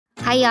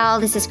Hi, y'all.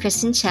 This is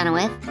Kristen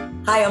Chenoweth.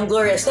 Hi, I'm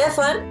Gloria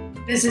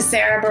Estefan. This is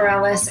Sarah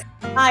Bareilles.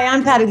 Hi,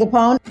 I'm Patti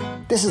LuPone.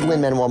 This is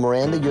Lin-Manuel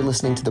Miranda. You're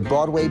listening to the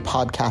Broadway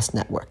Podcast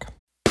Network.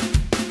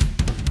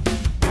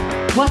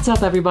 What's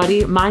up,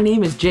 everybody? My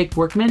name is Jake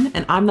Workman,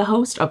 and I'm the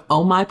host of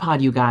Oh My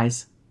Pod, You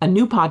Guys, a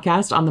new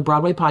podcast on the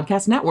Broadway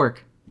Podcast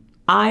Network.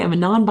 I am a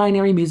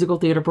non-binary musical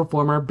theater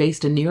performer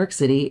based in New York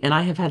City, and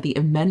I have had the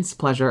immense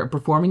pleasure of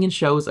performing in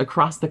shows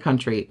across the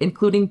country,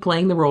 including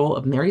playing the role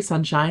of Mary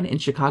Sunshine in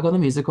Chicago the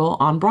Musical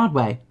on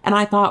Broadway. And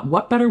I thought,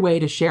 what better way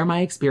to share my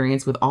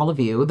experience with all of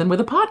you than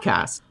with a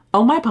podcast?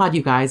 Oh My Pod,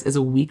 You Guys is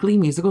a weekly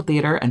musical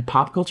theater and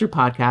pop culture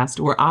podcast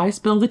where I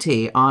spill the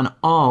tea on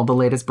all the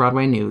latest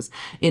Broadway news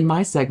in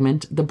my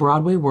segment, The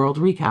Broadway World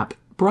Recap,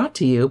 brought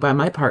to you by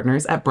my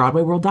partners at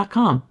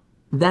BroadwayWorld.com.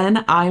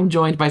 Then I am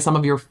joined by some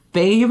of your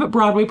fave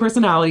Broadway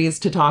personalities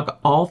to talk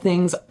all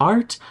things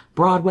art,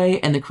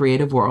 Broadway, and the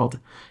creative world.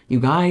 You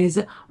guys,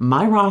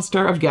 my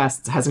roster of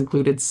guests has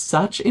included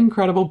such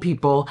incredible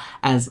people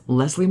as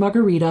Leslie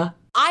Margarita.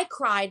 I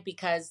cried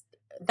because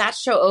that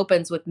show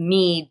opens with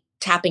me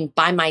tapping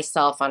by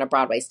myself on a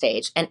Broadway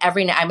stage. And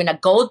every night I'm in a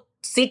gold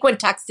sequin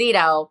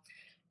tuxedo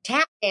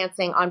tap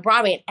dancing on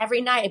Broadway. And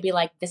every night I'd be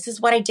like, this is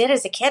what I did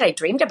as a kid. I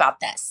dreamed about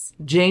this.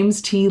 James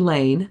T.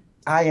 Lane.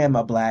 I am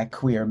a Black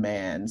queer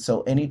man,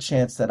 so any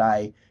chance that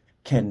I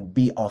can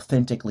be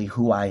authentically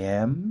who I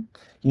am,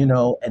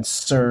 and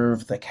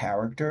serve the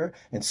character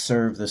and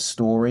serve the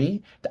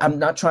story. I'm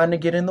not trying to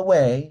get in the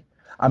way.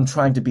 I'm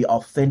trying to be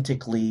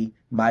authentically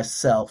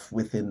myself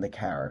within the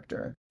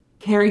character.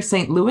 Carrie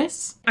St.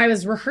 Louis. I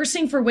was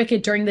rehearsing for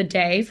Wicked during the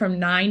day from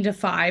 9 a.m. to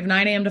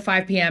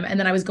 5 p.m. And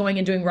then I was going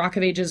and doing Rock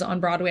of Ages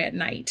on Broadway at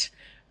night,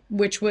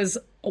 which was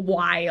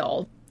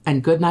wild.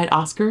 And Goodnight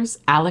Oscars,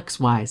 Alex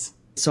Wise.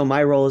 So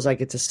my role is I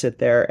get to sit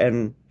there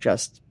and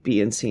just be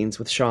in scenes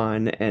with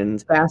Sean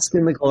and bask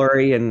in the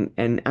glory. And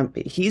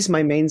he's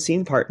my main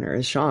scene partner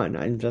is Sean.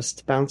 I'm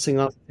just bouncing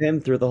off of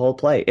him through the whole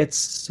play. It's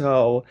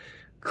so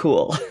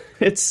cool.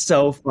 It's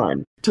so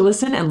fun. To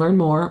listen and learn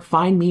more,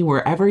 find me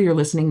wherever you're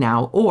listening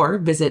now or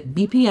visit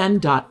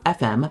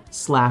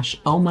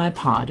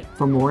bpn.fm/ohmypod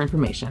for more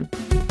information.